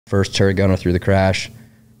first turret gunner through the crash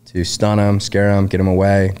to stun him, scare him, get him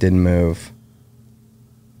away, didn't move.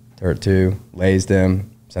 Turret 2, lazed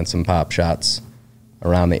him, sent some pop shots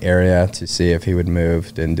around the area to see if he would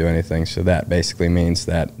move, didn't do anything. So that basically means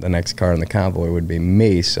that the next car in the convoy would be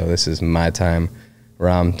me. So this is my time where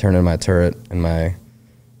I'm turning my turret and my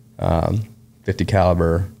 50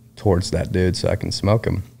 caliber towards that dude so I can smoke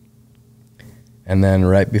him. And then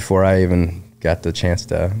right before I even got the chance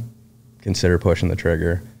to consider pushing the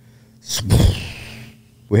trigger,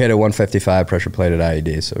 we hit a 155 pressure plated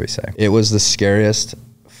IED, so we say. It was the scariest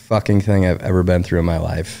fucking thing I've ever been through in my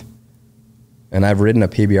life. And I've ridden a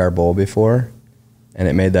PBR bull before, and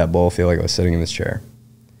it made that bull feel like I was sitting in this chair.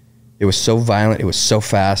 It was so violent, it was so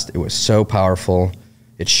fast, it was so powerful.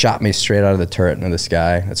 It shot me straight out of the turret into the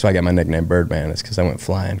sky. That's why I got my nickname Birdman, is because I went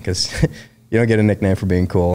flying, because you don't get a nickname for being cool.